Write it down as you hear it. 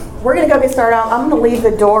we're going to go get started. I'm going to leave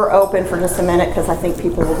the door open for just a minute because I think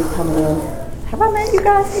people will be coming in. Have I met you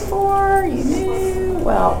guys before? You do?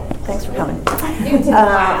 Well, thanks for coming. New to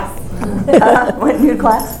class. New to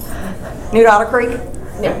class? New to Otter Creek?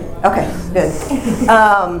 No. Okay, good.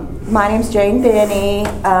 My name's Jane Denny.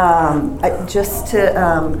 Just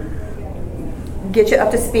to get you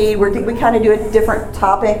up to speed, we kind of do a different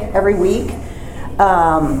topic every week.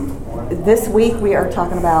 This week we are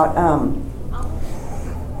talking about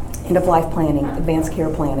end-of-life planning, advanced care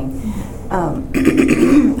planning. I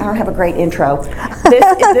don't have a great intro.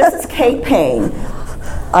 This is Kate Payne.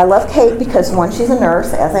 I love Kate because, one, she's a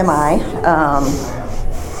nurse, as am I.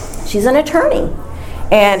 She's an attorney,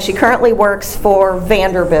 and she currently works for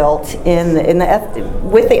Vanderbilt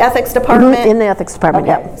with the ethics department. In the ethics department,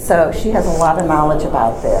 okay. Yeah. So she has a lot of knowledge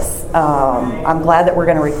about this. I'm glad that we're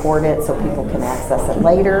going to record it so people can access it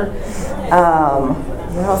later.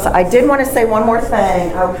 I did want to say one more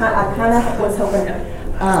thing. I kind of was hoping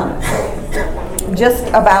just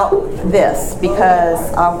about this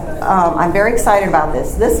because I'm very excited about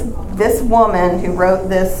this. This woman who wrote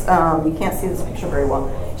this, you can't see this picture very well.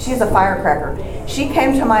 She's a firecracker. She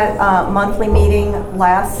came to my monthly meeting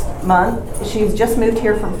last month. She's just moved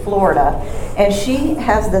here from Florida, and she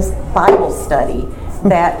has this Bible study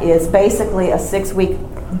that is basically a 6-week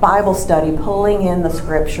Bible study pulling in the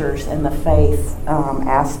scriptures and the faith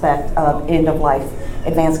aspect of end-of-life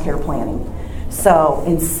advanced care planning. So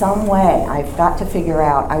in some way, I've got to figure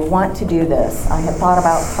out, I want to do this. I had thought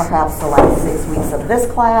about perhaps the last 6 weeks of this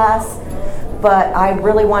class, but I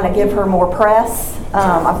really want to give her more press.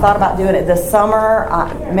 I've thought about doing it this summer,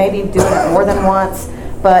 maybe doing it more than once,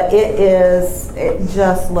 but it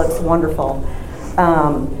just looks wonderful.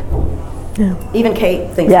 Even Kate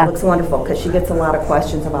thinks it looks wonderful because she gets a lot of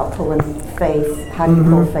questions about pulling faith. How do you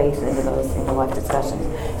pull faith into those life discussions?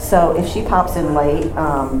 So if she pops in late,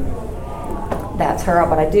 that's her.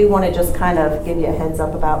 But I do want to just kind of give you a heads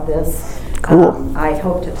up about this. Cool. I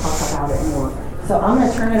hope to talk about it more. So I'm going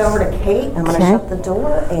to turn it over to Kate. I'm going to shut the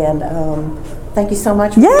door and thank you so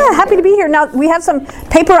much. Yeah, happy to be here. Now, we have some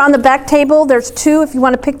paper on the back table. There's 2 if you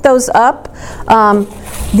want to pick those up.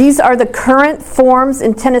 These are the current forms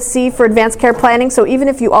in Tennessee for advanced care planning. So even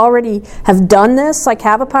if you already have done this, like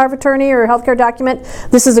have a power of attorney or a healthcare document,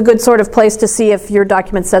 this is a good sort of place to see if your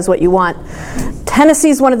document says what you want. Tennessee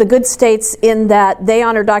is one of the good states in that they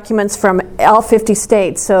honor documents from all 50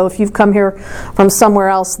 states. So if you've come here from somewhere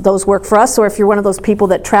else, those work for us. Or if you're one of those people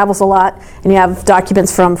that travels a lot and you have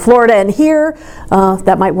documents from Florida and here,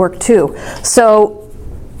 that might work too. So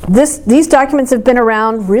these documents have been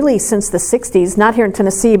around really since the 60s, not here in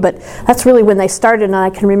Tennessee, but that's really when they started. And I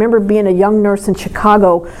can remember being a young nurse in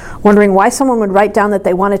Chicago wondering why someone would write down that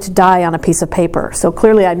they wanted to die on a piece of paper. So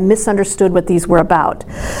clearly I misunderstood what these were about.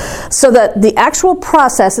 So the actual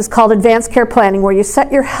process is called advanced care planning, where you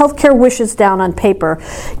set your healthcare wishes down on paper.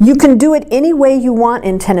 You can do it any way you want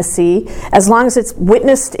in Tennessee, as long as it's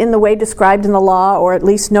witnessed in the way described in the law, or at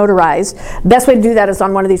least notarized. Best way to do that is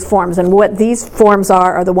on one of these forms. And what these forms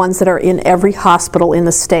are the ones that are in every hospital in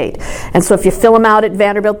the state. And so if you fill them out at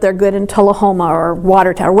Vanderbilt, they're good in Tullahoma or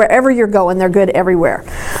Watertown, or wherever you're going, they're good everywhere.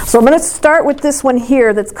 So I'm going to start with this one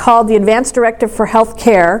here that's called the Advanced Directive for Health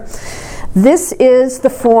Care. This is the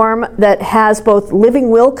form that has both living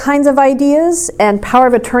will kinds of ideas and power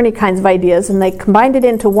of attorney kinds of ideas, and they combined it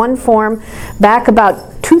into one form back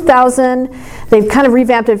about 2000. They've kind of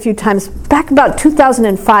revamped it a few times. Back about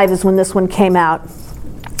 2005 is when this one came out,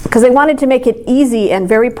 because they wanted to make it easy and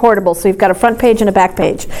very portable. So you've got a front page and a back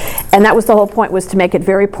page, and that was the whole point, was to make it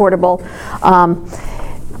very portable.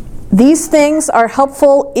 These things are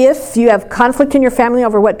helpful if you have conflict in your family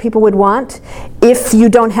over what people would want. If you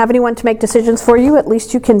don't have anyone to make decisions for you, at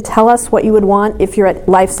least you can tell us what you would want if you're at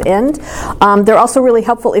life's end. They're also really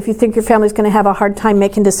helpful if you think your family's going to have a hard time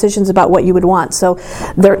making decisions about what you would want. So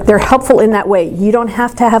they're helpful in that way. You don't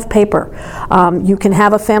have to have paper. You can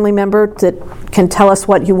have a family member that can tell us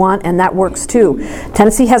what you want, and that works too.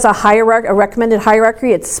 Tennessee has a recommended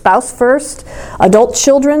hierarchy. It's spouse first, adult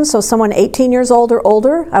children, so someone 18 years old or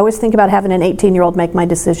older. I always think about having an 18-year-old make my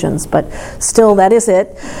decisions, but still, that is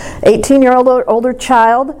it. 18-year-old or older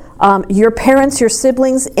child, your parents, your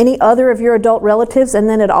siblings, any other of your adult relatives, and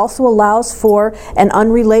then it also allows for an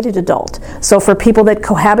unrelated adult. So for people that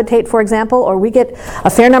cohabitate, for example, or we get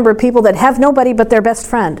a fair number of people that have nobody but their best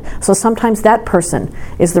friend. So sometimes that person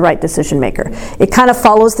is the right decision maker. It kind of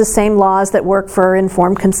follows the same laws that work for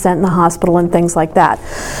informed consent in the hospital and things like that.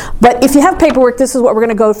 But if you have paperwork, this is what we're going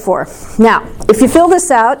to go for. Now, if you fill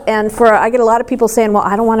this out, and I get a lot of people saying, well,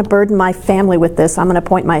 I don't want to burden my family with this. I'm going to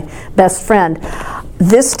appoint my best friend.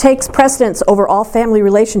 this takes precedence over all family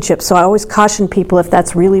relationships, so I always caution people if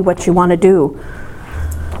that's really what you want to do.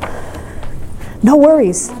 No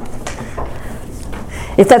worries.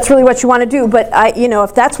 If that's really what you want to do, but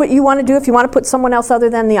if that's what you want to do, if you want to put someone else other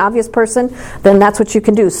than the obvious person, then that's what you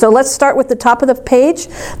can do. So let's start with the top of the page.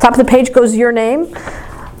 Top of the page goes your name.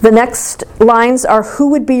 The next lines are who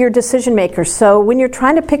would be your decision maker. So when you're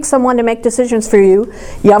trying to pick someone to make decisions for you,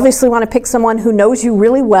 you obviously want to pick someone who knows you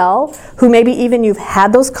really well, who maybe even you've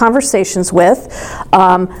had those conversations with,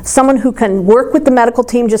 someone who can work with the medical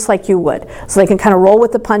team just like you would. So they can kind of roll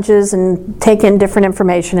with the punches and take in different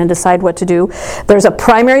information and decide what to do. There's a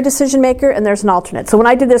primary decision maker and there's an alternate. So when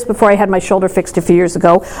I did this before I had my shoulder fixed a few years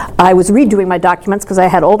ago, I was redoing my documents because I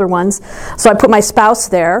had older ones. So I put my spouse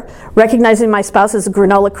there, recognizing my spouse as a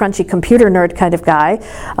granola crunchy computer nerd kind of guy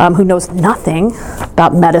who knows nothing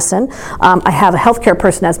about medicine. I have a healthcare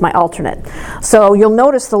person as my alternate. So you'll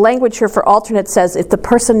notice the language here for alternate says if the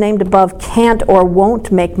person named above can't or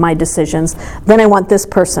won't make my decisions, then I want this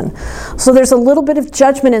person. So there's a little bit of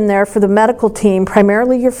judgment in there for the medical team,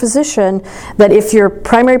 primarily your physician, that if your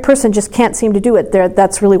primary person just can't seem to do it,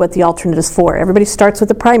 that's really what the alternate is for. Everybody starts with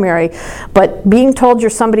the primary, but being told you're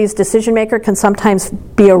somebody's decision maker can sometimes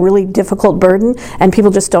be a really difficult burden, and people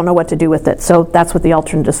just don't know what to do with it. So that's what the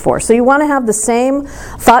alternate is for. So you want to have the same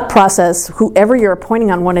thought process, whoever you're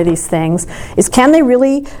appointing on one of these things, is can they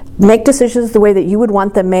really make decisions the way that you would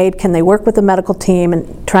want them made? Can they work with the medical team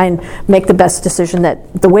and try and make the best decision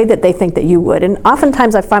the way that they think that you would? And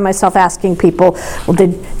oftentimes I find myself asking people, well,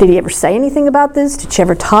 did he ever say anything about this? Did she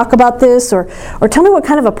ever talk about this? Or tell me what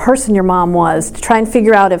kind of a person your mom was, to try and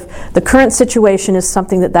figure out if the current situation is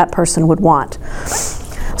something that person would want.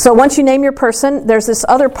 So once you name your person, there's this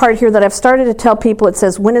other part here that I've started to tell people. It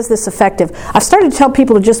says, when is this effective? I've started to tell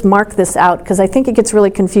people to just mark this out because I think it gets really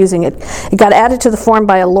confusing. It got added to the form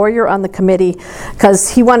by a lawyer on the committee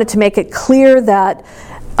because he wanted to make it clear that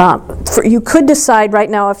you could decide right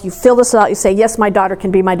now, if you fill this out, you say, yes, my daughter can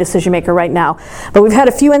be my decision maker right now. But we've had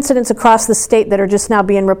a few incidents across the state that are just now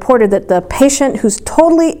being reported that the patient who's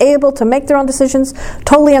totally able to make their own decisions,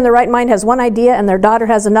 totally in their right mind, has one idea and their daughter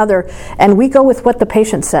has another, and we go with what the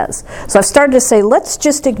patient says. So I've started to say, let's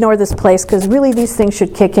just ignore this place because really these things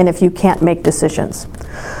should kick in if you can't make decisions.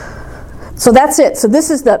 So that's it. So this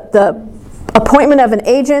is the appointment of an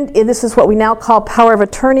agent. This is what we now call power of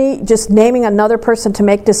attorney, just naming another person to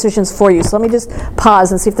make decisions for you. So let me just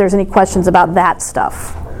pause and see if there's any questions about that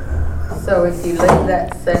stuff. So if you leave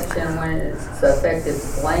that section when it's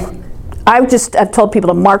effective blank? I've told people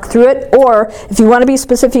to mark through it, or if you want to be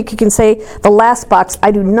specific, you can say the last box,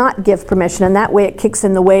 I do not give permission, and that way it kicks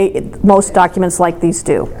in the way most documents like these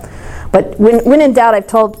do. But when in doubt, I've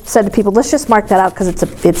said to people, let's just mark that out because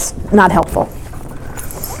it's not helpful.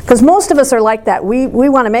 Because most of us are like that. We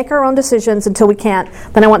want to make our own decisions until we can't.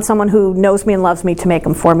 Then I want someone who knows me and loves me to make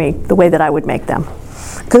them for me the way that I would make them.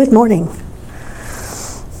 Good morning.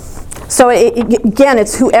 So again,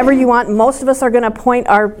 it's whoever you want. Most of us are going to appoint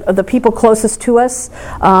the people closest to us.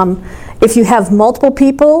 If you have multiple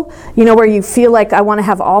people, where you feel like I want to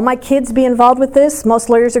have all my kids be involved with this, most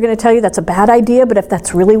lawyers are going to tell you that's a bad idea, but if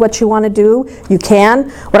that's really what you want to do, you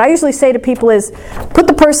can. What I usually say to people is, put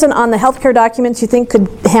the person on the healthcare documents you think could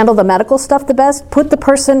handle the medical stuff the best. Put the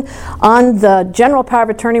person on the general power of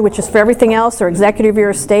attorney, which is for everything else, or executive of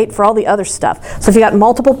your estate for all the other stuff. So if you got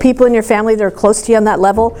multiple people in your family that are close to you on that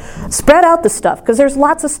level, spread out the stuff, because there's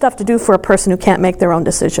lots of stuff to do for a person who can't make their own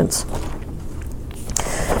decisions.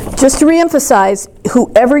 Just to reemphasize,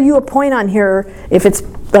 whoever you appoint on here, if it's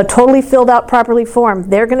a totally filled out properly form,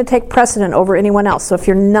 they're going to take precedent over anyone else. So if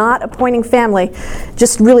you're not appointing family,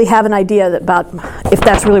 just really have an idea about if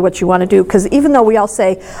that's really what you want to do. Because even though we all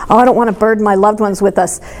say, oh, I don't want to burden my loved ones with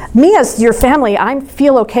us, me as your family, I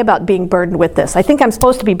feel okay about being burdened with this. I think I'm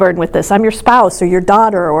supposed to be burdened with this. I'm your spouse or your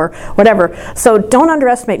daughter or whatever. So don't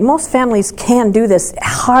underestimate. Most families can do this,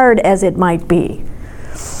 hard as it might be.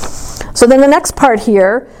 So then the next part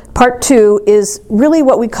here, part 2, is really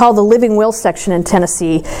what we call the living will section in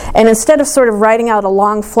Tennessee. And instead of sort of writing out a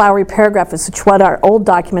long flowery paragraph, which is what our old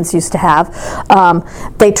documents used to have,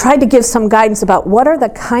 they tried to give some guidance about what are the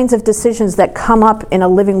kinds of decisions that come up in a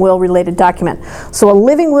living will related document. So a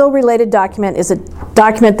living will related document is a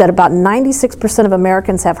document that about 96% of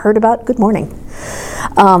Americans have heard about. Good morning.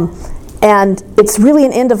 And it's really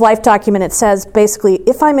an end-of-life document. It says, basically,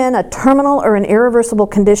 if I'm in a terminal or an irreversible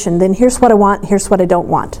condition, then here's what I want, here's what I don't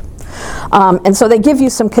want. And so they give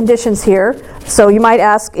you some conditions here. So you might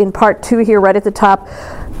ask in part 2 here, right at the top,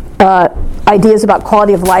 ideas about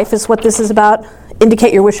quality of life is what this is about.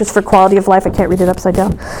 indicate your wishes for quality of life. I can't read it upside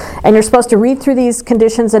down. And you're supposed to read through these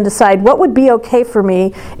conditions and decide what would be okay for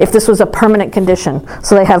me if this was a permanent condition.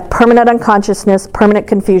 So they have permanent unconsciousness, permanent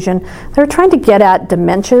confusion. They're trying to get at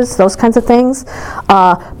dementias, those kinds of things.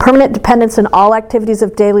 Permanent dependence in all activities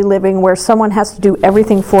of daily living, where someone has to do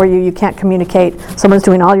everything for you. You can't communicate. Someone's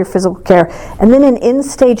doing all your physical care. And then an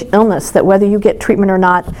end-stage illness that whether you get treatment or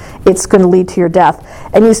not, it's going to lead to your death.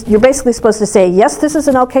 And you're basically supposed to say, yes, this is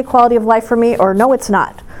an okay quality of life for me, or no, it's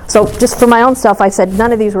not. So just for my own self, I said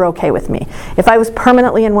none of these were okay with me. If I was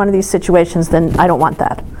permanently in one of these situations, then I don't want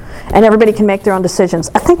that. And everybody can make their own decisions.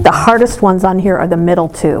 I think the hardest ones on here are the middle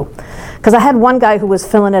two. Because I had one guy who was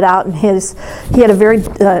filling it out, and he had a very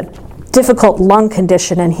difficult lung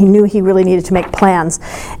condition, and he knew he really needed to make plans.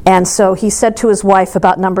 And so he said to his wife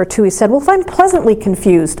about number 2, he said, well, if I'm pleasantly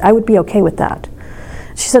confused, I would be okay with that.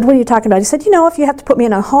 She said, what are you talking about? He said, if you have to put me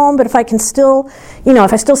in a home, but if I can still,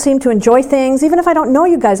 if I still seem to enjoy things, even if I don't know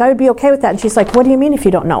you guys, I would be okay with that. And she's like, what do you mean if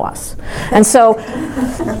you don't know us? And so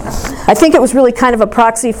I think it was really kind of a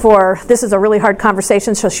proxy for, this is a really hard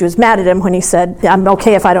conversation, so she was mad at him when he said, I'm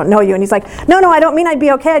okay if I don't know you. And he's like, no, I don't mean I'd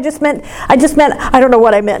be okay. I just meant, I don't know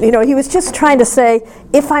what I meant. He was just trying to say,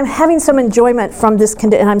 if I'm having some enjoyment from this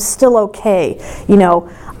condition, and I'm still okay,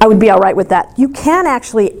 I would be all right with that. You can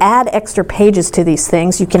actually add extra pages to these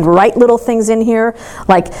things. You can write little things in here,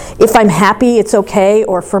 like if I'm happy, it's okay,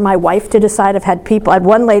 or for my wife to decide. I had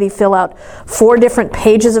one lady fill out 4 different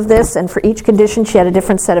pages of this, and for each condition she had a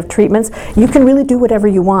different set of treatments. You can really do whatever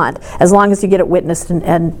you want, as long as you get it witnessed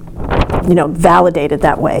and validated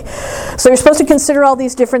that way. So you're supposed to consider all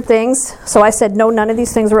these different things. So I said, no, none of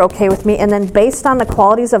these things are okay with me. And then based on the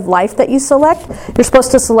qualities of life that you select, you're supposed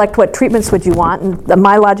to select what treatments would you want. And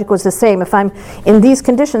my logic was the same. If I'm in these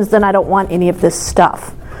conditions, then I don't want any of this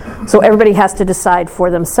stuff. So everybody has to decide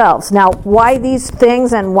for themselves. Now, why these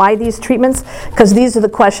things and why these treatments? Because these are the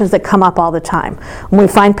questions that come up all the time. When we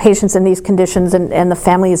find patients in these conditions and the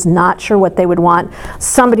family is not sure what they would want,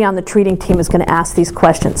 somebody on the treating team is going to ask these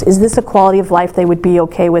questions. Is this a quality of life they would be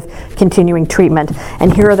okay with continuing treatment?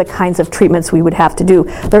 And here are the kinds of treatments we would have to do.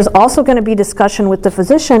 There's also going to be discussion with the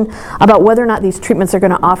physician about whether or not these treatments are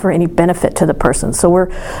going to offer any benefit to the person. So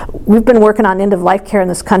we've been working on end-of-life care in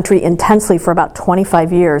this country intensely for about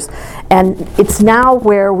 25 years. And it's now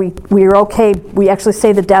where we're okay, we actually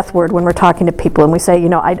say the death word when we're talking to people, and we say,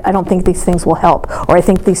 I don't think these things will help, or I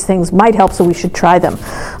think these things might help, so we should try them.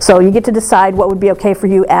 So you get to decide what would be okay for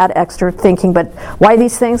you, add extra thinking, but why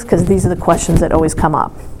these things? Because these are the questions that always come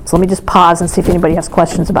up. So let me just pause and see if anybody has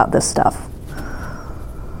questions about this stuff.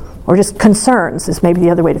 Or just concerns is maybe the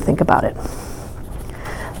other way to think about it.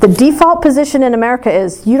 The default position in America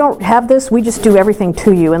is you don't have this, we just do everything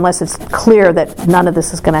to you unless it's clear that none of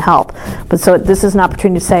this is going to help. But so this is an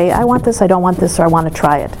opportunity to say, I want this, I don't want this, or I want to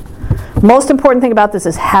try it. Most important thing about this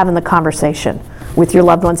is having the conversation with your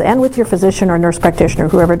loved ones and with your physician or nurse practitioner,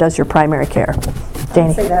 whoever does your primary care. Janie?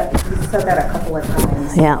 You said that a couple of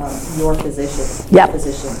times. Yeah. Your physician. Yep. Your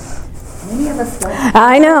physician. Many of us don't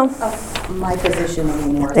I know. of my physician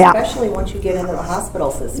anymore, Yeah. especially once you get into the hospital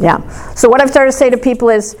system. Yeah. So what I've started to say to people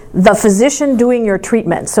is the physician doing your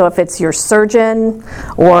treatment. So if it's your surgeon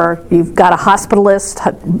or you've got a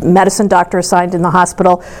hospitalist, medicine doctor assigned in the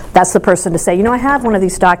hospital, that's the person to say, I have one of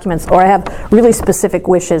these documents, or I have really specific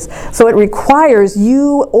wishes. So it requires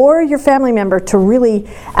you or your family member to really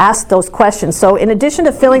ask those questions. So in addition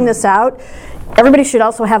to filling this out, everybody should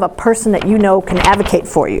also have a person that can advocate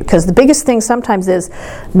for you, because the biggest thing sometimes is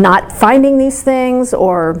not finding these things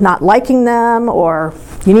or not liking them, or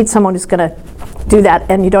you need someone who's going to do that,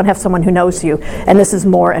 and you don't have someone who knows you, and this is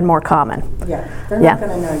more and more common. Yeah, they're not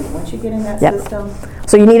going to know you. Once you get in that system,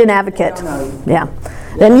 so you need an advocate. they don't know you. Yeah.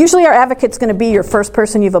 And usually our advocate's going to be your first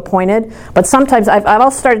person you've appointed, but sometimes I've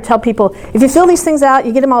also started to tell people, if you fill these things out,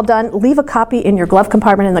 you get them all done, leave a copy in your glove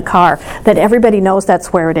compartment in the car that everybody knows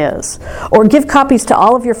that's where it is. Or give copies to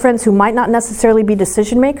all of your friends who might not necessarily be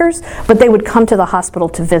decision makers, but they would come to the hospital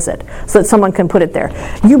to visit, so that someone can put it there.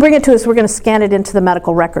 You bring it to us, we're going to scan it into the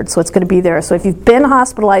medical record, so it's going to be there. So if you've been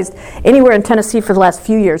hospitalized anywhere in Tennessee for the last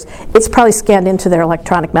few years, it's probably scanned into their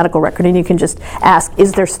electronic medical record, and you can just ask,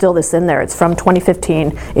 is there still this in there? It's from 2015.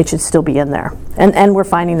 It should still be in there. And we're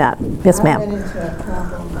finding that. Yes, ma'am. I ran into a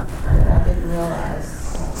problem that I didn't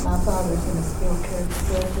realize. My father's in a skilled care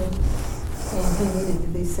facility, and he needed to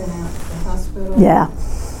be sent out to the hospital. Yeah.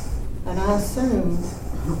 And I assumed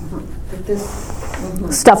that this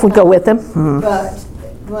Stuff would go with them. Mm. But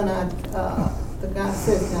when the guy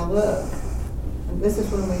says, now look, and this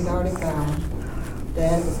is when we'd already found,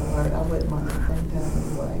 Dad was alert, I wouldn't want anything done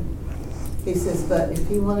anyway. He says, but if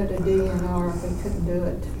you wanted a DNR, we couldn't do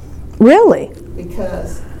it. Really?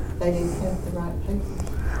 Because they didn't have the right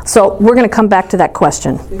papers. So we're going to come back to that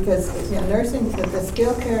question. Because nursing, the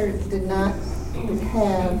skilled care did not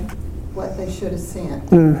have what they should have sent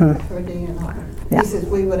for DNR. Yeah. He says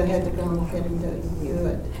we would have had to go ahead and do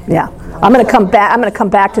it. Yeah, I'm going to come back. I'm going to come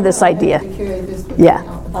back to this idea. Yeah.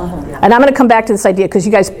 And I'm going to come back to this idea because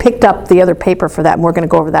you guys picked up the other paper for that, and we're going to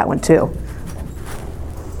go over that one too.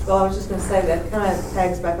 Well, I was just going to say that kind of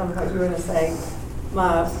tags back on what you were going to say.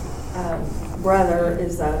 My brother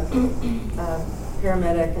is a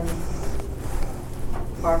paramedic and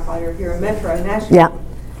firefighter here in Metro Nashville.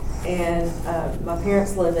 Yeah. And my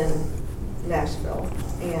parents live in Nashville,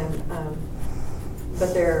 and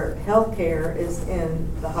but their health care is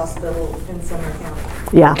in the hospital in Sumner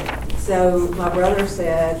County. Yeah. So my brother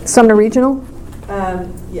said, Sumner Regional?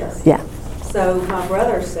 yes. Yeah. So my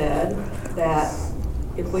brother said that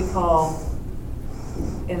if we call,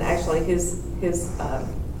 and actually his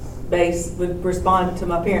base would respond to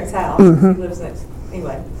my parents' house. He lives next,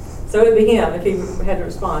 anyway. So it would be him if he had to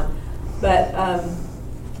respond. But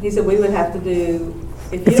he said we would have to do,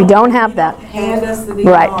 If you don't have that. hand us the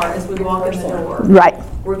DNR Right. as we walk in the door. Right.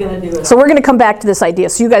 We're going to do it. So we're going to come back to this idea.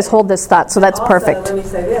 So you guys hold this thought. So that's Also, perfect. let me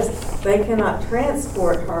say this. They cannot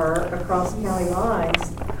transport her across county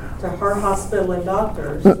lines to her hospital and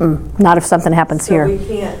doctors. Not if something happens So here. we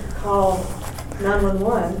can't call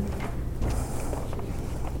 911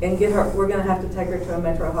 and get her, we're going to have to take her to a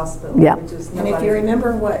metro hospital. Yeah. Which is And if you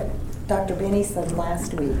remember what Dr. Benny said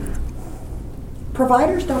last week,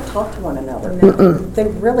 providers don't talk to one another. They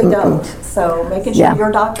really don't. So making sure Yeah.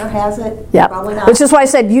 your doctor has it, Yeah, probably not. which is why I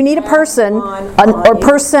said you need a person or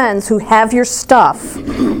persons who have your stuff,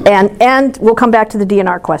 and we'll come back to the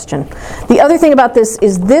DNR question. The other thing about this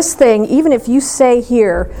is this thing, even if you say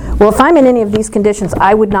here, well, if I'm in any of these conditions,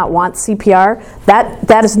 I would not want CPR,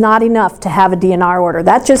 that is not enough to have a DNR order.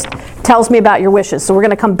 That just tells me about your wishes, so we're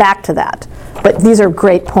going to come back to that. But these are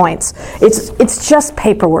great points. It's just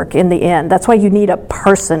paperwork in the end. That's why you need a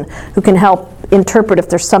person who can help interpret if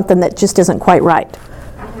there's something that just isn't quite right.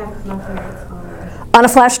 On a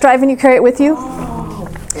flash drive and you carry it with you?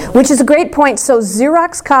 Which is a great point. So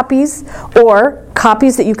Xerox copies or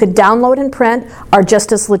copies that you could download and print are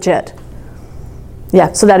just as legit.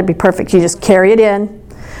 Yeah, so that'd be perfect. You just carry it in.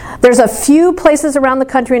 There's a few places around the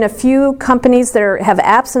country and a few companies that have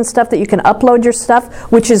apps and stuff that you can upload your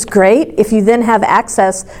stuff, which is great if you then have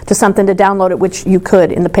access to something to download it, which you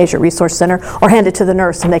could in the Patient Resource Center, or hand it to the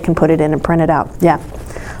nurse and they can put it in and print it out. Yeah.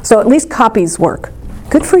 So at least copies work.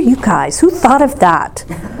 Good for you guys. Who thought of that?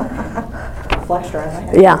 Flash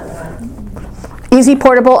drive. Yeah. Easy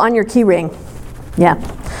portable on your key ring. Yeah.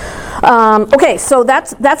 Okay, so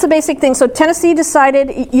that's a basic thing. So Tennessee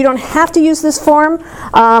decided you don't have to use this form.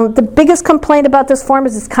 The biggest complaint about this form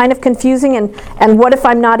is it's kind of confusing, and what if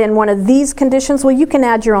I'm not in one of these conditions? Well, you can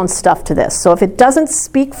add your own stuff to this. So if it doesn't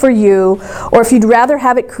speak for you, or if you'd rather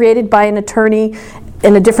have it created by an attorney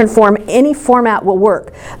in a different form, any format will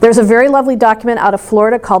work. There's a very lovely document out of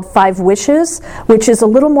Florida called 5 Wishes, which is a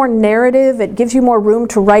little more narrative. It gives you more room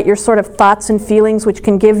to write your sort of thoughts and feelings, which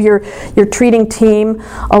can give your treating team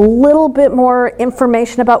a little bit more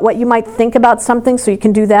information about what you might think about something, so you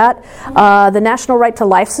can do that. The National Right to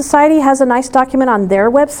Life Society has a nice document on their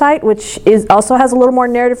website, which also has a little more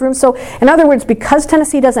narrative room. So in other words, because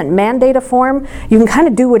Tennessee doesn't mandate a form, you can kind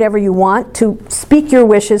of do whatever you want to speak your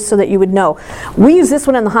wishes so that you would know. We use this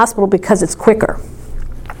one in the hospital because it's quicker.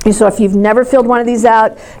 So if you've never filled one of these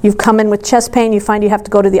out, you've come in with chest pain, you find you have to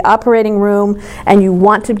go to the operating room, and you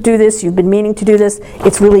want to do this, you've been meaning to do this,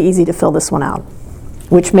 it's really easy to fill this one out.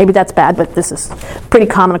 Which maybe that's bad, but this is pretty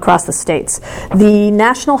common across the states. The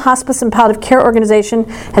National Hospice and Palliative Care Organization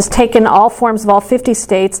has taken all forms of all 50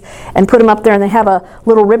 states and put them up there, and they have a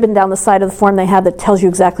little ribbon down the side of the form they have that tells you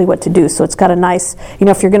exactly what to do. So it's got a nice,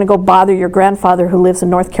 if you're going to go bother your grandfather who lives in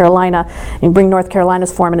North Carolina, and you bring North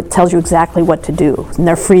Carolina's form, and it tells you exactly what to do. And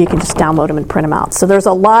they're free, you can just download them and print them out. So there's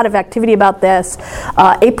a lot of activity about this.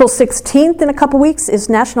 April 16th, in a couple weeks, is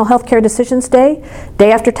National Healthcare Decisions Day.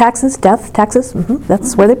 Day after taxes, death, taxes,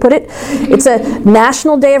 that's where they put it. It's a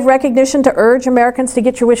national day of recognition to urge Americans to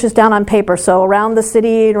get your wishes down on paper. So around the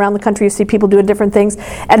city and around the country, you see people doing different things.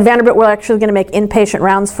 At Vanderbilt, we're actually going to make inpatient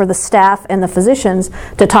rounds for the staff and the physicians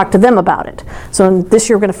to talk to them about it. So this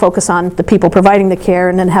year, we're going to focus on the people providing the care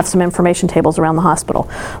and then have some information tables around the hospital.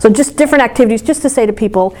 So just different activities just to say to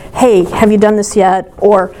people, hey, have you done this yet?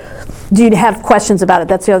 Or do you have questions about it?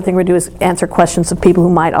 That's the other thing we do, is answer questions of people who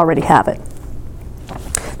might already have it.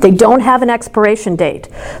 They don't have an expiration date.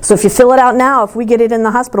 So if you fill it out now, if we get it in the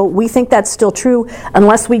hospital, we think that's still true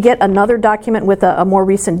unless we get another document with a more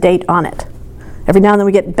recent date on it. Every now and then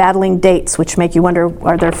we get battling dates, which make you wonder,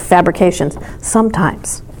 are there fabrications?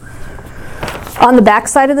 Sometimes. On the back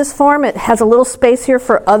side of this form, it has a little space here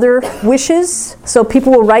for other wishes. So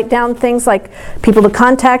people will write down things like people to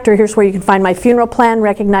contact, or here's where you can find my funeral plan.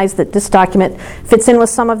 Recognize that this document fits in with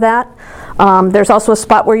some of that. There's also a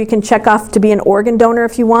spot where you can check off to be an organ donor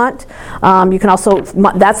if you want. You can also,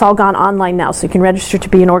 that's all gone online now, so you can register to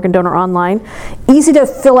be an organ donor online. Easy to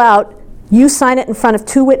fill out. You sign it in front of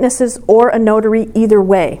 2 witnesses or a notary, either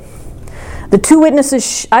way. The 2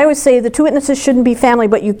 witnesses, I always say the 2 witnesses shouldn't be family,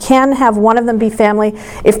 but you can have one of them be family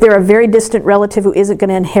if they're a very distant relative who isn't going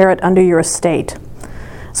to inherit under your estate.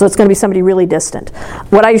 So it's going to be somebody really distant.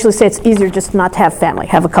 What I usually say, it's easier just not to have family,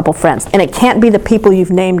 have a couple friends. And it can't be the people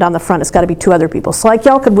you've named on the front, it's got to be 2 other people. So like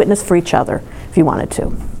y'all could witness for each other if you wanted to.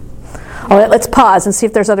 All right, let's pause and see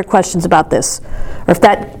if there's other questions about this. Or if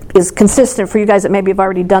that is consistent for you guys that maybe have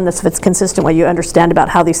already done this, if it's consistent what you understand about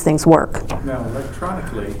how these things work. Now,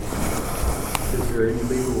 electronically, is there any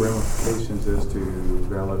legal ramifications as to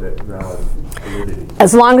valid validity?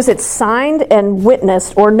 As long as it's signed and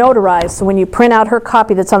witnessed or notarized, so when you print out her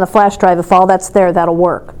copy that's on the flash drive, if all that's there, that'll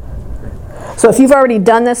work. So if you've already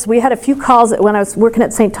done this, we had a few calls when I was working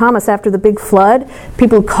at St. Thomas after the big flood.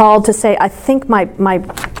 People called to say, I think my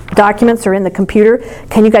documents are in the computer.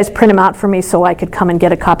 Can you guys print them out for me so I could come and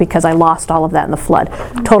get a copy because I lost all of that in the flood?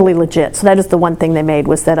 Totally legit. So that is the one thing they made,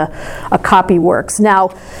 was that a copy works. Now,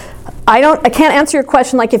 I can't answer your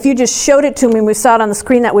question like if you just showed it to me and we saw it on the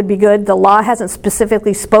screen, that would be good. The law hasn't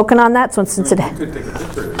specifically spoken on that, so since You could take a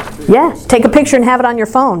picture of it. yeah, take a picture and have it on your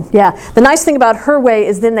phone. Yeah, the nice thing about her way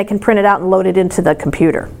is then they can print it out and load it into the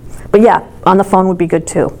computer. But yeah, on the phone would be good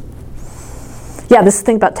too. Yeah, this is the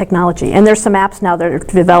thing about technology, and there's some apps now that are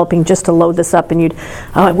developing just to load this up. And you'd,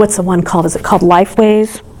 what's the one called? Is it called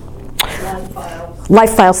LifeWays?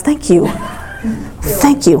 Life Files. Thank you.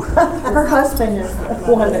 Thank you. Her husband is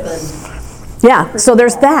one of them. Yeah, so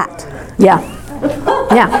there's that. Yeah.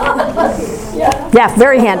 Yeah. Yeah,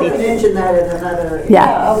 very handy. Mention that as another.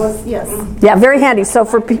 Yeah. Yes. Yeah, very handy. So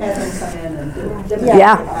for people, Have them come in and do it.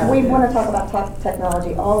 yeah. We want to talk about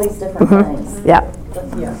technology, all these different things. Yeah.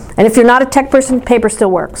 Yeah. And if you're not a tech person, paper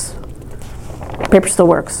still works. Paper still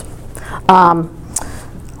works.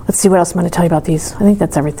 Let's see what else I'm going to tell you about these. I think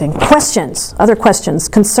that's everything. Questions? Other questions?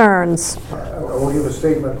 Concerns? I will give a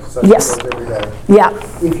statement such Yes. as every day. Yeah.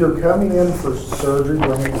 If you're coming in for surgery,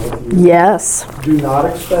 bring it with you. Yes. Do not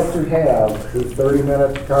expect to have a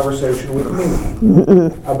 30-minute conversation with me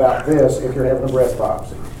about this if you're having a breast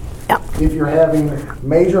biopsy. Yeah. If you're having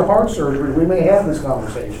major heart surgery, we may have this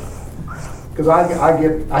conversation. Because I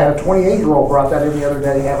had a 28-year-old brought that in the other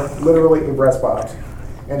day, having literally a breast biopsy.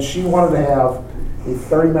 And she wanted to have a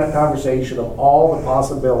 30-minute conversation of all the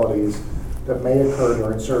possibilities that may occur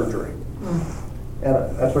during surgery. And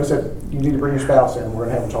that's why I said, you need to bring your spouse in, we're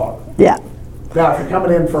gonna have a talk. Yeah. Now, if you're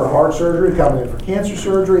coming in for heart surgery, coming in for cancer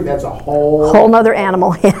surgery, that's a whole Nother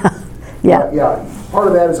animal. Yeah. Yeah. Yeah, part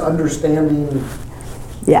of that is understanding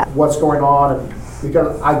Yeah. what's going on, and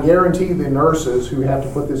because I guarantee the nurses who have to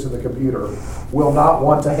put this in the computer will not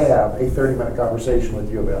want to have a 30-minute conversation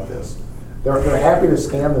with you about this. They're happy to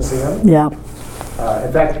scan this in. Yeah.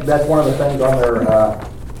 In fact, that's one of the things on their,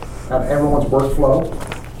 on everyone's workflow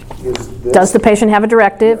is this. Does the patient have a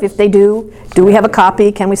directive? If they do we have a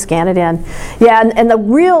copy? Can we scan it in? Yeah, and the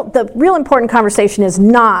real important conversation is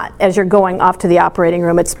not as you're going off to the operating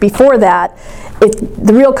room. It's before that.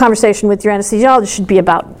 The real conversation with your anesthesiologist should be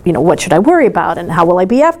about, what should I worry about and how will I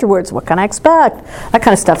be afterwards? What can I expect? That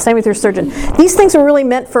kind of stuff. Same with your surgeon. These things are really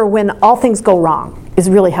meant for when all things go wrong, is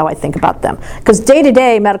really how I think about them. Because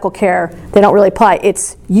day-to-day medical care, they don't really apply.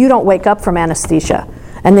 It's you don't wake up from anesthesia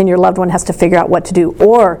and then your loved one has to figure out what to do.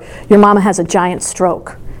 Or your mama has a giant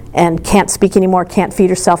stroke and can't speak anymore, can't feed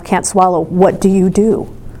herself, can't swallow. What do you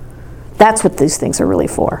do? That's what these things are really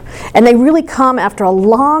for. And they really come after a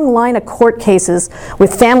long line of court cases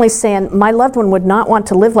with families saying, my loved one would not want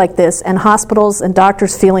to live like this, and hospitals and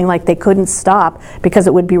doctors feeling like they couldn't stop because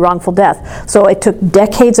it would be wrongful death. So it took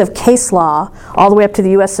decades of case law all the way up to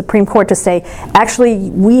the U.S. Supreme Court to say,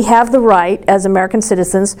 actually, we have the right as American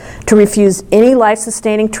citizens to refuse any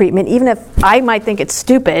life-sustaining treatment, even if I might think it's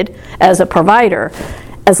stupid as a provider,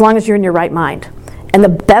 as long as you're in your right mind. And the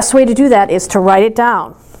best way to do that is to write it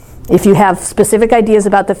down. If you have specific ideas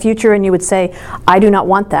about the future and you would say, I do not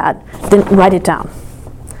want that, then write it down.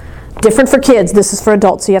 Different for kids, this is for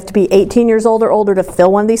adults. So you have to be 18 years old or older to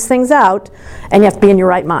fill one of these things out, and you have to be in your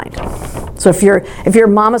right mind. So if your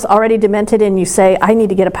mom is already demented and you say, I need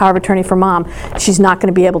to get a power of attorney for mom, she's not going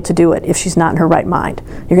to be able to do it if she's not in her right mind.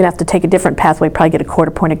 You're going to have to take a different pathway, probably get a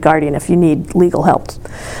court-appointed guardian if you need legal help.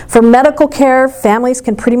 For medical care, families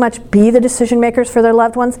can pretty much be the decision makers for their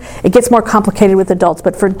loved ones. It gets more complicated with adults,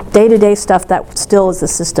 but for day-to-day stuff, that still is the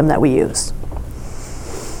system that we use.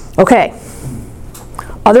 Okay.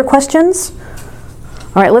 Other questions?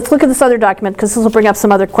 All right, let's look at this other document because this will bring up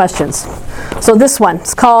some other questions. So this one,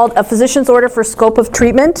 it's called a physician's order for scope of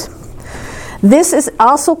treatment. This is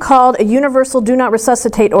also called a universal do not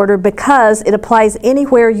resuscitate order because it applies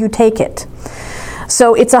anywhere you take it.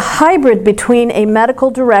 So it's a hybrid between a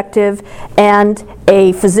medical directive and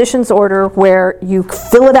a physician's order where you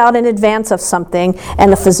fill it out in advance of something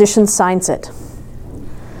and the physician signs it.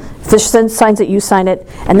 Physician signs it, you sign it,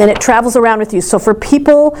 and then it travels around with you. So for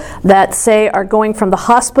people that say are going from the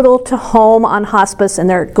hospital to home on hospice and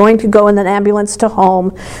they're going to go in an ambulance to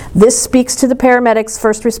home, this speaks to the paramedics,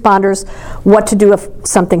 first responders, what to do if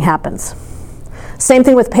something happens. Same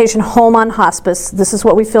thing with patient home on hospice. This is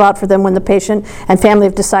what we fill out for them when the patient and family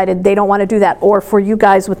have decided they don't want to do that. Or for you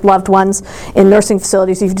guys with loved ones in nursing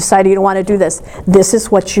facilities, you've decided you don't want to do this. This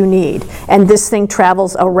is what you need. And this thing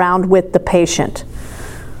travels around with the patient.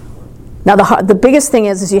 Now the biggest thing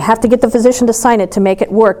is you have to get the physician to sign it to make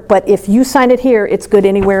it work, but if you sign it here, it's good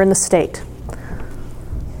anywhere in the state.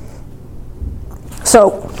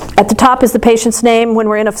 So at the top is the patient's name. When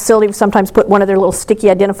we're in a facility, we sometimes put one of their little sticky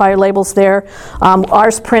identifier labels there.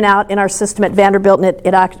 Ours print out in our system at Vanderbilt, and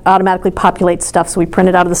it automatically populates stuff, so we print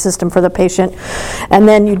it out of the system for the patient. And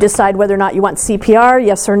then you decide whether or not you want CPR,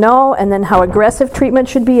 yes or no, and then how aggressive treatment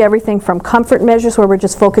should be, everything from comfort measures, where we're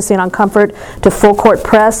just focusing on comfort, to full court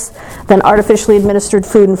press, then artificially administered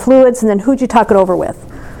food and fluids, and then who'd you talk it over with?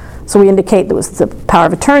 So we indicate that it was the power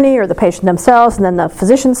of attorney or the patient themselves, and then the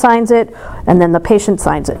physician signs it, and then the patient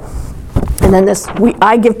signs it. And then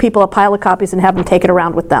I give people a pile of copies and have them take it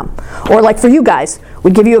around with them. Or like for you guys,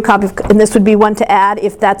 we give you a copy, and this would be one to add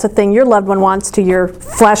if that's a thing your loved one wants to your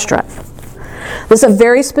flash drive. This is a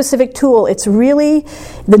very specific tool. It's really,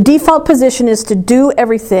 the default position is to do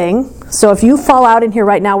everything. So if you fall out in here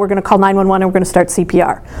right now, we're going to call 911 and we're going to start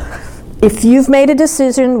CPR. If you've made a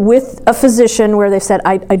decision with a physician where they said,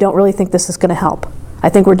 I don't really think this is going to help, I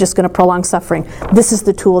think we're just going to prolong suffering, this is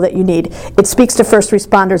the tool that you need. It speaks to first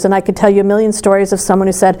responders, and I could tell you a million stories of someone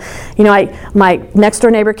who said, you know, my next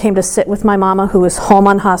door neighbor came to sit with my mama who was home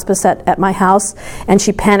on hospice at my house, and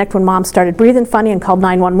she panicked when mom started breathing funny and called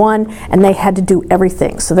 911, and they had to do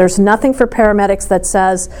everything. So there's nothing for paramedics that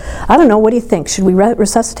says, I don't know, what do you think? Should we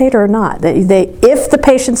resuscitate or not? If the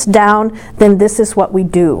patient's down, then this is what we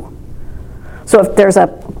do. So if there's a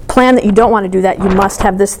plan that you don't want to do that, you must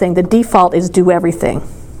have this thing. The default is do everything.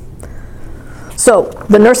 So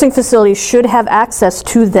the nursing facility should have access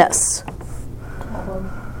to this.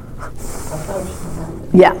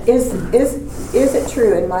 Yeah. Is it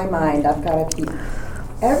true, in my mind, I've got to keep,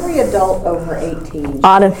 every adult over 18 should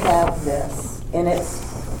have this, and it's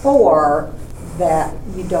for that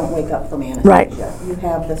you don't wake up from anesthesia. Right. You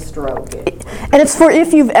have the stroke. And it's for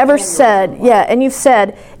if you've ever said, and you've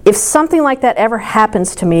said, if something like that ever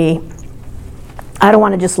happens to me, I don't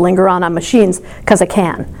want to just linger on machines because I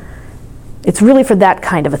can. It's really for that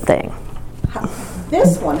kind of a thing.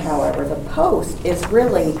 This one, however, the post is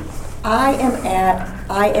really, I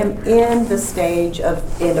am in the stage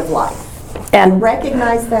of end of life. And I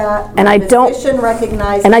recognize that. And I don't. Physician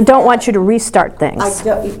recognizes And I don't that. want you to restart things. I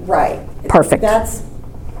don't. Right. Perfect. That's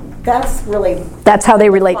really. That's how they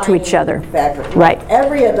relate to each other. Factor. Right.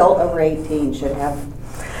 Every adult over 18 should have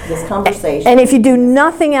this conversation. And if you do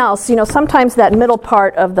nothing else, you know, sometimes that middle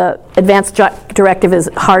part of the advanced directive is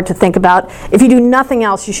hard to think about. If you do nothing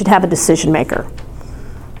else, you should have a decision maker.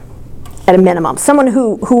 At a minimum, someone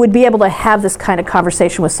who would be able to have this kind of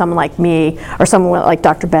conversation with someone like me or someone like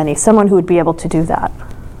Dr. Benny, someone who would be able to do that.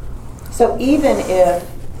 So even if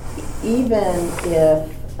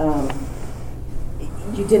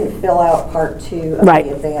you didn't fill out part 2 of Right.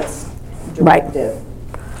 the advanced directive,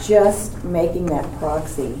 just making that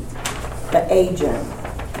proxy, the agent,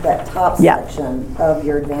 that top section of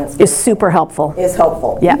your advanced Is super helpful. is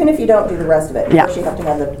helpful. Yeah. Even if you don't do the rest of it, Yeah. because you have to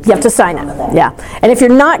have the You have to sign on the it, back. yeah. And if you're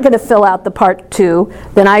not going to fill out the part 2,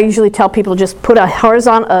 then I usually tell people just put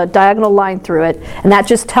a diagonal line through it, and that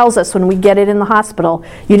just tells us when we get it in the hospital,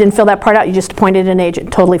 you didn't fill that part out, you just appointed an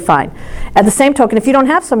agent, totally fine. At the same token, if you don't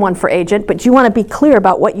have someone for agent, but you want to be clear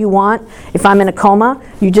about what you want, if I'm in a coma,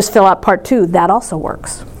 you just fill out part 2, that also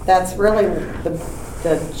works. That's really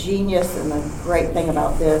the genius and the great thing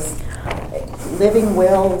about this. Living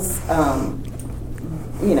wills,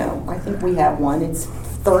 you know, I think we have one. It's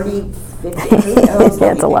 30, 50,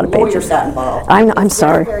 Yeah, it's a lot of pages. Lawyers got involved. I'm It's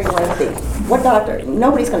sorry. Very, very lengthy. What doctor?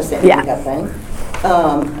 Nobody's going to send me that thing.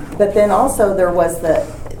 But then also there was the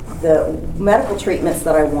medical treatments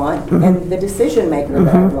that I want and the decision maker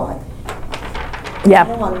that I want. Yeah.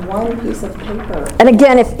 all on one piece of paper. And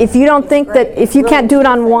again, if you don't think that, if you can't do it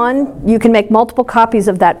on one, you can make multiple copies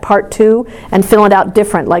of that part 2 and fill it out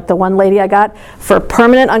different, like the one lady I got. For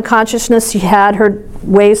permanent unconsciousness, she had her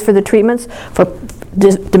ways for the treatments. For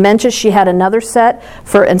dementia, she had another set.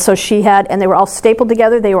 And so she had, and they were all stapled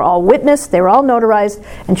together, they were all witnessed, they were all notarized,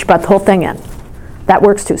 and she brought the whole thing in. That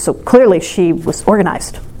works too. So clearly she was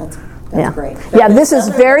organized. That's Yeah. great. Yeah, But this is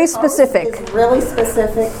other very post specific. is really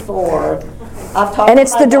specific for, I've talked And to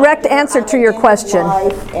it's my the direct doctor, answer I'm to your at the end of question.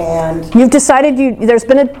 life, And You've decided, there's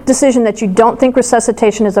been a decision that you don't think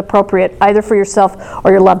resuscitation is appropriate either for yourself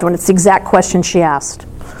or your loved one. It's the exact question she asked.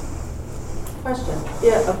 Question,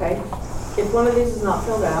 yeah, okay. If one of these is not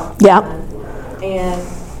filled out. Yeah. And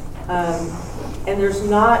there's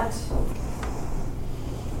not,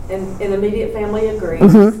 an immediate family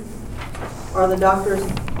agrees, are the doctors,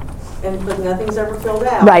 and but nothing's ever filled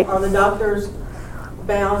out. Right. Are the doctors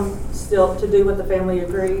bound still to do what the family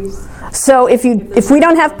agrees? So if we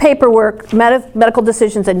don't have paperwork, medical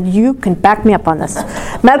decisions, and you can back me up on this,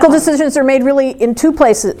 medical decisions are made really in two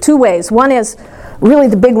ways. One is, really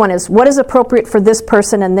the big one is, what is appropriate for this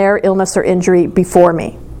person and their illness or injury before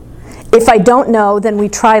me? If I don't know, then we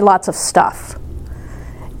try lots of stuff.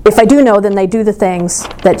 If I do know, then they do the things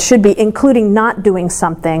that should be, including not doing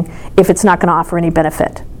something if it's not going to offer any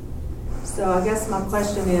benefit. So I guess my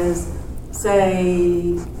question is,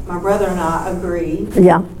 say my brother and I agree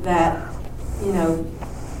Yeah. that,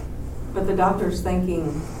 but the doctor's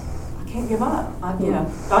thinking, I can't give up.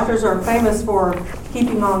 Doctors are famous for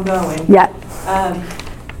keeping on going. Yeah.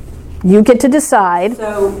 You get to decide.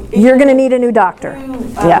 So You're going to need a new doctor.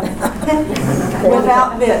 Yeah.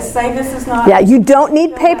 Without this, say this is not. Yeah, you don't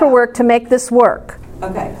need paperwork to make this work.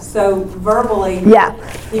 Okay, so verbally. Yeah.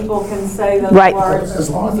 People can say those Right. words. As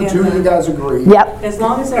long as the two of you guys agree. Yep. As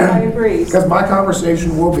long as everybody agrees. Because my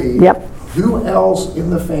conversation will be. Yep. Who else in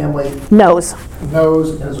the family Knows.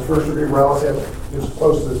 knows and is a first degree relative who's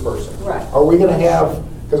close to this person? Right. Are we gonna have,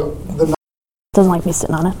 because the Doesn't like me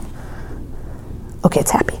sitting on it. Okay,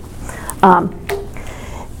 it's happy.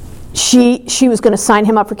 She was going to sign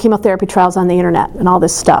him up for chemotherapy trials on the internet and all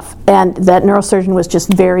this stuff. And that neurosurgeon was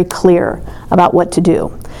just very clear about what to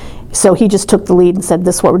do. So he just took the lead and said,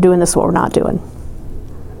 this is what we're doing, this is what we're not doing.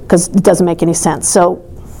 Because it doesn't make any sense. So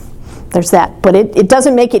there's that. But it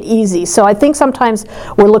doesn't make it easy. So I think sometimes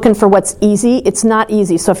we're looking for what's easy. It's not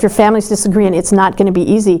easy. So if your family's disagreeing, it's not going to be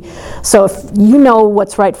easy. So if you know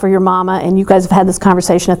what's right for your mama, and you guys have had this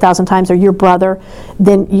conversation 1,000 times, or your brother,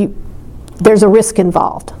 then there's a risk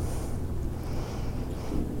involved.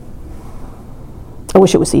 I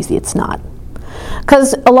wish it was easy. It's not.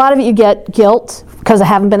 Because a lot of it you get guilt because I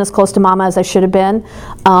haven't been as close to mama as I should have been.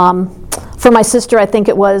 For my sister, I think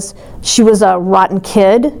she was a rotten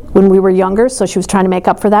kid when we were younger, so she was trying to make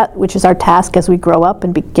up for that, which is our task as we grow up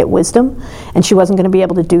and get wisdom. And she wasn't going to be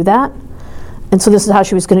able to do that. And so this is how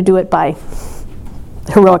she was going to do it, by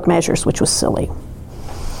heroic measures, which was silly.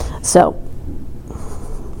 So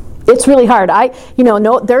it's really hard.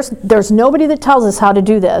 There's nobody that tells us how to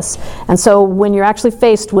do this. And so when you're actually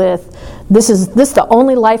faced with, this is the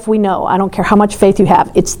only life we know. I don't care how much faith you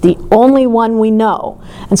have. It's the only one we know.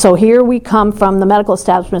 And so here we come from the medical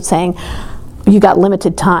establishment saying, you got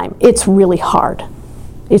limited time. It's really hard.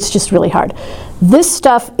 It's just really hard. This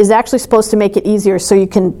stuff is actually supposed to make it easier so you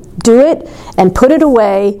can do it and put it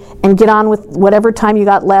away and get on with whatever time you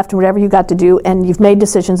got left and whatever you got to do, and you've made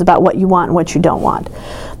decisions about what you want and what you don't want.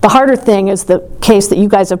 The harder thing is the case that you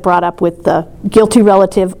guys have brought up with the guilty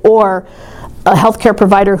relative or a healthcare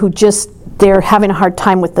provider who they're having a hard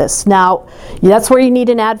time with this. Now, that's where you need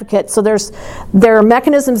an advocate. So there are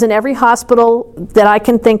mechanisms in every hospital that I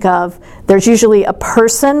can think of. There's usually a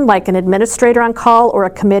person, like an administrator on call, or a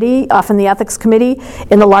committee, often the ethics committee.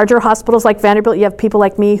 In the larger hospitals like Vanderbilt, you have people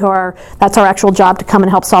like me that's our actual job, to come and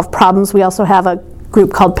help solve problems. We also have a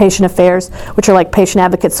group called Patient Affairs, which are like patient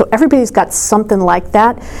advocates. So everybody's got something like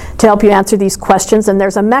that to help you answer these questions. And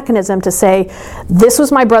there's a mechanism to say, this was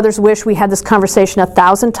my brother's wish. We had this conversation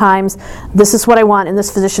 1,000 times. This is what I want. And this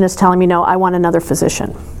physician is telling me, no, I want another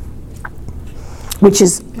physician. Which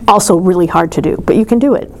is also really hard to do, but you can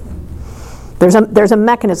do it. There's a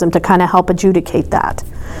mechanism to kind of help adjudicate that.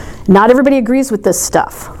 Not everybody agrees with this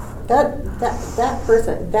stuff. That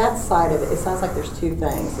person, that side of it, it sounds like there's two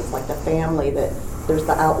things. It's like the family there's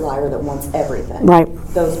the outlier that wants everything. Right.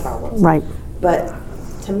 Those problems. Right. But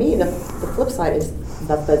to me, the flip side is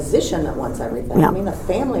the physician that wants everything. Yeah. I mean, the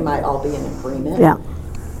family might all be in agreement. Yeah.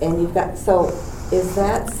 And is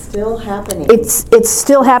that still happening? It's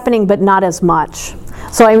still happening, but not as much.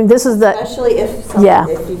 So I mean, this is the, Especially if. yeah.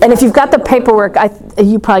 And if you've got the paperwork,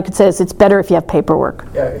 you probably could say this, it's better if you have paperwork.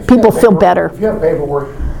 Yeah, if you People have feel paperwork- better. If you have paperwork,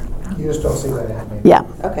 you just don't see that happening. Yeah,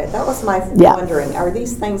 Okay, that was my Yeah. wondering, are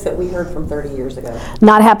these things that we heard from 30 years ago?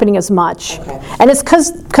 not happening as much. Okay. And it's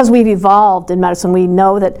because we've evolved in medicine. We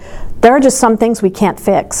know that there are just some things we can't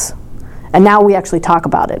fix. And now we actually talk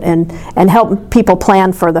about it and help people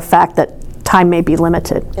plan for the fact that time may be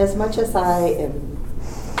limited. As much as I am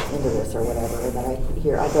into this or whatever, that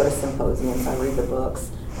I go to symposiums, I read the books,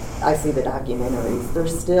 I see the documentaries,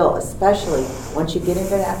 there's still, especially once you get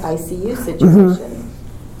into that ICU situation,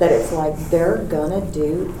 that it's like they're gonna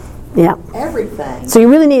do Yeah. everything. So you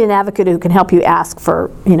really need an advocate who can help you ask for,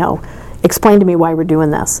 explain to me why we're doing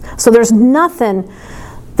this. So there's nothing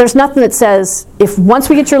that says if once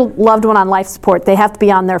we get your loved one on life support, they have to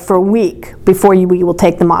be on there for a week before we will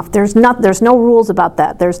take them off. There's no rules about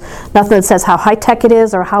that. There's nothing that says how high tech it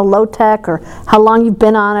is or how low tech or how long you've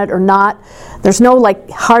been on it or not. There's no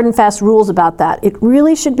hard and fast rules about that. It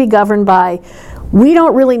really should be governed by, we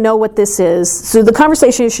don't really know what this is. So the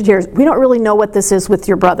conversation you should hear is, we don't really know what this is with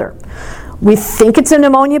your brother. We think it's a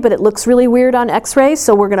pneumonia, but it looks really weird on x-rays,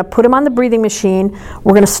 so we're going to put him on the breathing machine.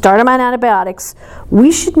 We're going to start him on antibiotics.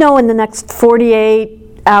 We should know in the next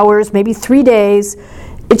 48 hours, maybe 3 days,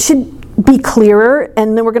 it should be clearer,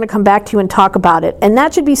 and then we're going to come back to you and talk about it. And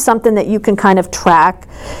that should be something that you can kind of track.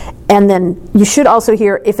 And then you should also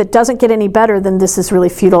hear, if it doesn't get any better, then this is really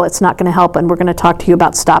futile, it's not going to help, and we're going to talk to you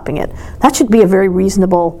about stopping it. That should be a very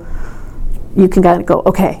reasonable, you can kind of go,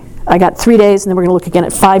 okay, I got 3 days, and then we're going to look again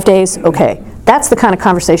at 5 days. Okay, that's the kind of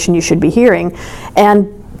conversation you should be hearing.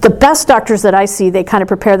 And the best doctors that I see, they kind of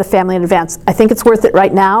prepare the family in advance. I think it's worth it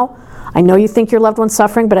right now. I know you think your loved one's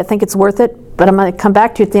suffering, but I think it's worth it. But I'm going to come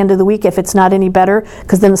back to you at the end of the week if it's not any better,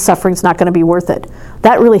 because then the suffering's not going to be worth it.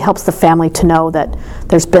 That really helps the family to know that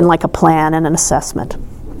there's been a plan and an assessment.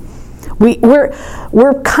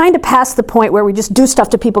 We're kind of past the point where we just do stuff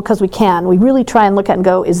to people because we can. We really try and look at it and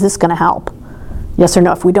go, is this going to help? Yes or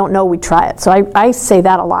no. If we don't know, we try it. So I say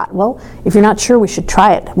that a lot. Well, if you're not sure, we should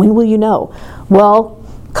try it. When will you know? Well,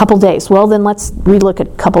 a couple days. Well, then let's relook at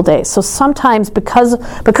a couple days. So sometimes because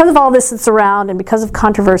of all this that's around and because of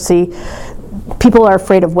controversy, people are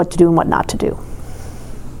afraid of what to do and what not to do.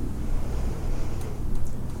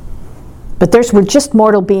 But we're just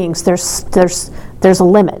mortal beings. There's a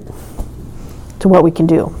limit to what we can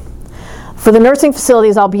do. For the nursing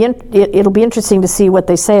facilities, it'll be interesting to see what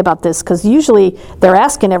they say about this, because usually they're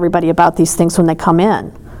asking everybody about these things when they come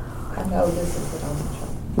in. I know this is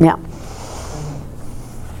what I'm Yeah.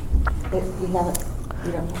 If you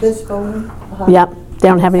haven't, This form, Yeah. They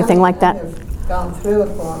don't have anything like that. I've gone through a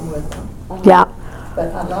form with them, Yeah.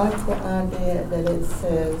 but I like the idea that it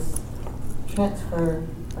says transfer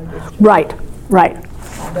or discharge. Right.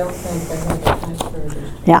 I don't think they have a transfer or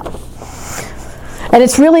discharge. Yeah. And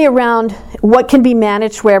it's really around what can be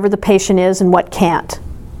managed wherever the patient is and what can't.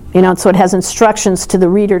 And so it has instructions to the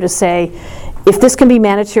reader to say, if this can be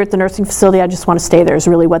managed here at the nursing facility, I just want to stay there, is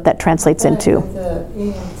really what that translates into. But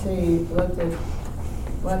the EMT looked at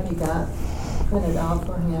what he got printed off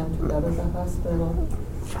for him to go to the hospital.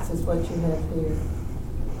 This is what you have here.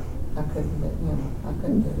 I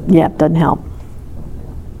couldn't do it. Yeah, it doesn't help.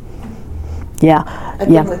 Yeah.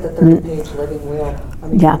 again with the 30-page living will. I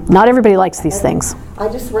mean, Yeah, not everybody likes these things. I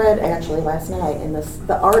just read actually last night in this,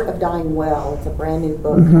 The Art of Dying Well. It's a brand new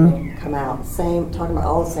book come out, talking about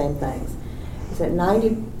all the same things. It's that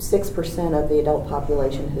 96% of the adult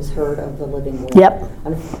population has heard of the living will. Yep.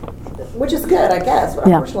 Which is good, I guess. But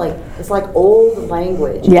Yeah. unfortunately, it's like old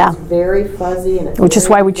language. Yeah. It's very fuzzy and it's Which is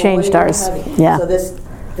very why we changed void and ours. heavy. Yeah. So this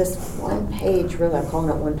one page, really, I'm calling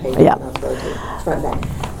it one page. Yeah. No, it's really two. It's front and back.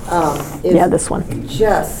 Is Yeah, this one.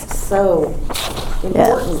 just so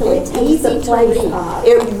important. So it It's takes easy the to place read. off.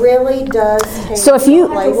 It really does take So if you-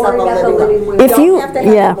 the place Don't have of to a worry about the living living will. will. If Don't you- have to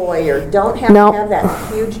have yeah. a lawyer. Don't have No. to have that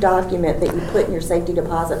huge document that you put in your safety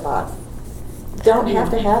deposit box. Don't have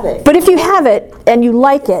to have it. But if you have it and you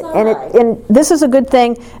like it, and this is a good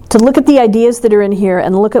thing to look at the ideas that are in here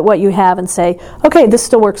and look at what you have and say, okay, this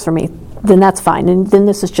still works for me, then that's fine. And then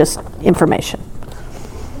this is just information.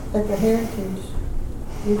 At the Heritage,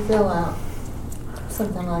 you fill out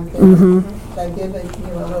something like this. They give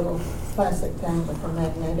you a little plastic thing with a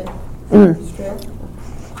magnetic strip.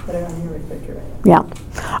 Put it on your refrigerator. Yeah.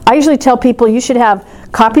 I usually tell people you should have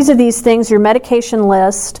copies of these things, your medication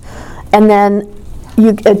list, and then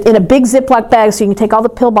in a big Ziploc bag so you can take all the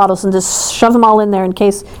pill bottles and just shove them all in there in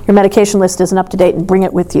case your medication list isn't up to date, and bring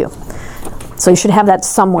it with you. So you should have that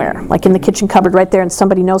somewhere, like in the kitchen cupboard right there, and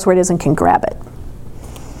somebody knows where it is and can grab it.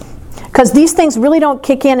 Because these things really don't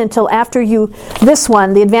kick in until after this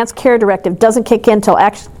one, the Advanced Care Directive, doesn't kick in until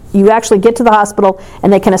you actually get to the hospital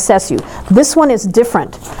and they can assess you. This one is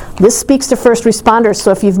different. This speaks to first responders,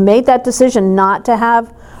 so if you've made that decision not to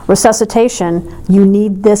have resuscitation, you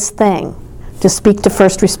need this thing to speak to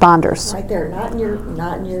first responders. Right there, not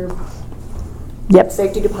in your Yep.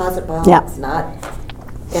 safety deposit box, Yep. not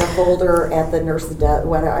in a folder at the nurse's desk,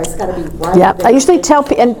 whatever. It's got to be right Yeah, there. I usually tell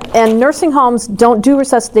people, and nursing homes don't do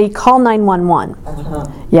resuscitation, they call 911.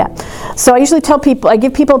 Yeah. So I usually tell people, I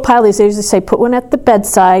give people a pile of these. I usually say, put one at the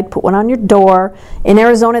bedside, put one on your door. In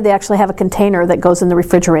Arizona, they actually have a container that goes in the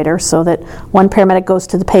refrigerator so that one paramedic goes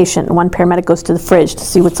to the patient and one paramedic goes to the fridge to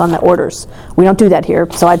see what's on the orders. We don't do that here.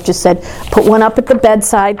 So I've just said, put one up at the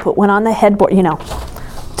bedside, put one on the headboard,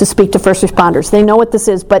 to speak to first responders. They know what this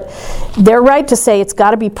is, but they're right to say it's got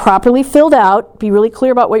to be properly filled out, be really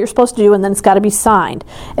clear about what you're supposed to do, and then it's got to be signed.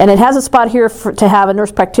 And it has a spot here to have a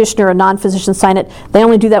nurse practitioner or a non-physician sign it. They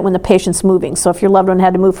only do that when the patient's moving. So if your loved one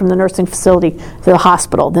had to move from the nursing facility to the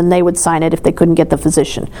hospital, then they would sign it if they couldn't get the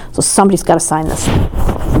physician. So somebody's got to sign this. I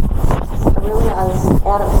was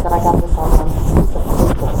adamant that I got this on some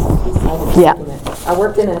piece of paper. Yeah. I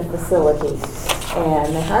worked in a facility,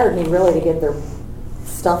 and they hired me really to get their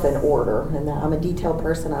stuff in order, and I'm a detail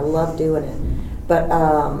person. I love doing it, but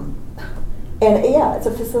and yeah, it's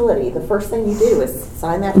a facility. The first thing you do is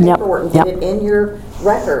sign that paperwork and get it in your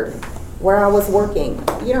record where I was working.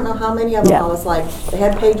 You don't know how many of them I was like, they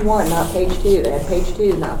had page 1, not page 2. They had page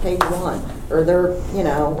 2, not page 1, or they're,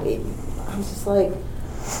 I was just like,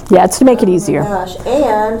 yeah, it's to make it easier. Oh my gosh.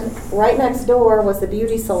 And right next door was the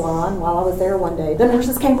beauty salon. While I was there one day, the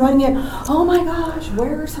nurses came running in. Oh my gosh,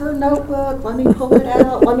 where's her notebook? Let me pull it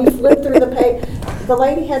out. Let me flip through the page. The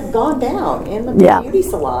lady had gone down in the beauty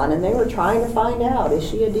salon, and they were trying to find out, is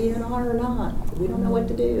she a DNR or not? We don't know what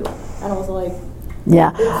to do. And I was like,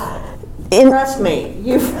 trust me,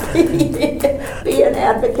 you be an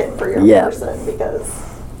advocate for your person, because.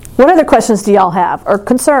 What other questions do y'all have, or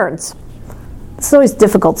concerns? It's always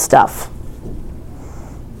difficult stuff.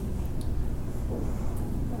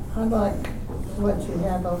 I like what you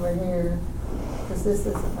have over here, because this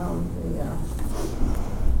is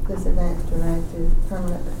this advanced directive,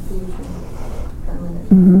 permanent confusion,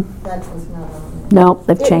 permanent, that was not on there. No,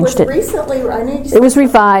 they've changed it. It was recently, I need to. It was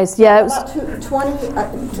revised, yeah. It was about 20,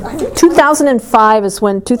 I think 2005 is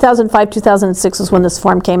when, 2006 is when this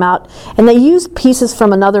form came out. And they used pieces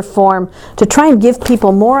from another form to try and give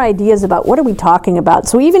people more ideas about what are we talking about.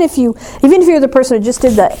 So even if you're the person who just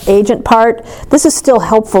did the agent part, this is still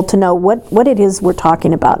helpful to know what it is we're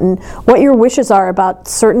talking about and what your wishes are about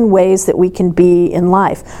certain ways that we can be in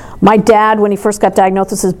life. My dad, when he first got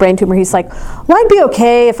diagnosed with his brain tumor, he's like, well, I'd be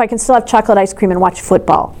okay if I can still have chocolate ice cream and watch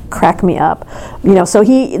football. Crack me up. So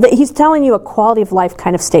he's telling you a quality of life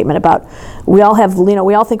kind of statement about we all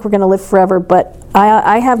think we're going to live forever, but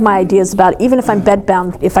I have my ideas about even if I'm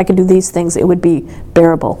bedbound, if I could do these things, it would be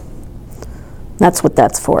bearable. That's what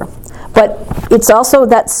that's for. But it's also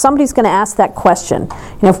that somebody's going to ask that question.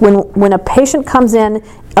 When a patient comes in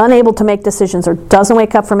unable to make decisions or doesn't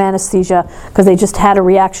wake up from anesthesia because they just had a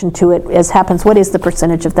reaction to it, as happens, what is the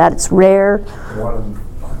percentage of that? It's rare. 1 in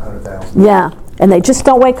 100,000. Yeah, and they just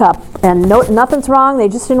don't wake up. And nothing's wrong, they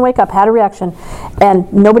just didn't wake up, had a reaction.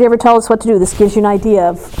 And nobody ever tells us what to do. This gives you an idea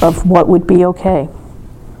of what would be okay.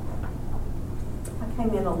 I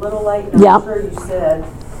came in a little late, and I'm sure you said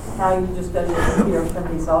how you just go to your computer and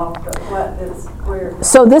print these off, but where?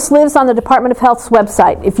 So this lives on the Department of Health's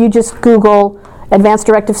website. If you just Google Advanced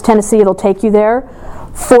Directives Tennessee, it'll take you there.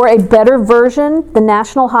 For a better version, the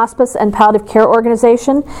National Hospice and Palliative Care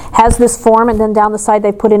Organization has this form, and then down the side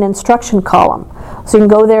they put an instruction column. So you can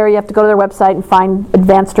go there, you have to go to their website and find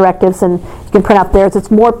advanced directives, and you can print out theirs.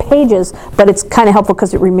 It's more pages, but it's kind of helpful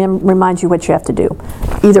because it reminds you what you have to do.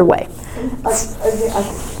 Either way.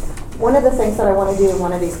 One of the things that I want to do in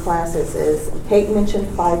one of these classes is, Kate mentioned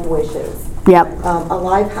 5 wishes. Yep.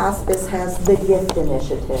 Alive Hospice has the GIFT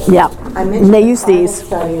initiative. Yep. I mentioned they use these.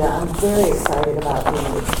 study that I'm very excited about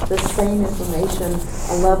doing. It's the same information.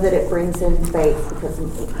 I love that it brings in faith, because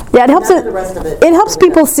it helps none of the rest of it. It helps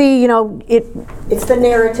people see, it's the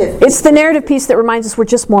narrative. It's the narrative piece that reminds us we're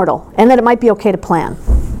just mortal, and that it might be okay to plan.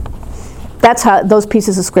 That's how those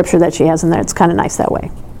pieces of scripture that she has in there. It's kind of nice that way.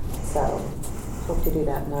 So, hope to do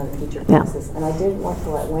that in other future classes. And I did want to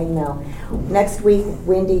let Wayne know, next week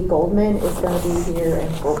Wendy Goldman is going to be here,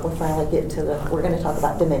 and we're finally getting to we're going to talk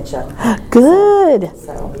about dementia. Good.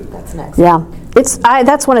 So that's next. Yeah,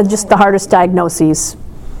 that's one of just the hardest diagnoses.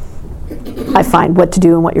 I find what to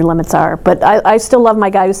do and what your limits are. But I still love my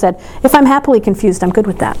guy who said, if I'm happily confused, I'm good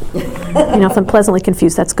with that. If I'm pleasantly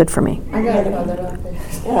confused, that's good for me. I got it on that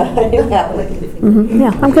office.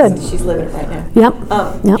 Yeah, I'm good. She's living it right now.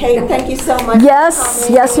 Yep. Yep. Kate, thank you so much. Yes,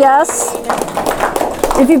 for yes, coming.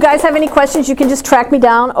 yes. If you guys have any questions, you can just track me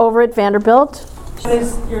down over at Vanderbilt. What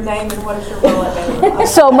is your name and what is your role at Vanderbilt?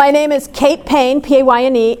 So my name is Kate Payne,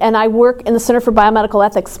 Payne, and I work in the Center for Biomedical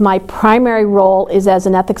Ethics. My primary role is as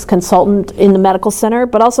an ethics consultant in the medical center,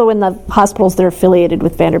 but also in the hospitals that are affiliated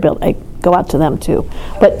with Vanderbilt. I go out to them too.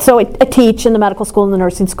 But so I teach in the medical school and the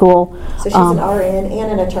nursing school. So she's an RN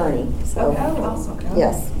and an attorney, so. Oh, awesome.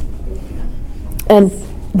 Yes. And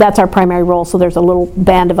that's our primary role. So there's a little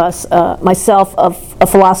band of us, myself, a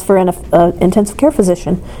philosopher, and an intensive care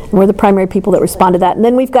physician. And we're the primary people that respond to that. And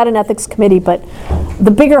then we've got an ethics committee, but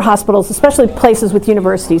the bigger hospitals, especially places with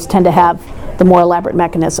universities, tend to have the more elaborate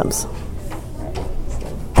mechanisms.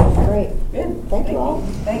 Great. Good. Thank you all.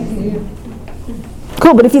 Thank you.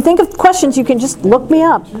 Cool, but if you think of questions, you can just look me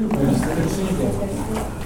up. It's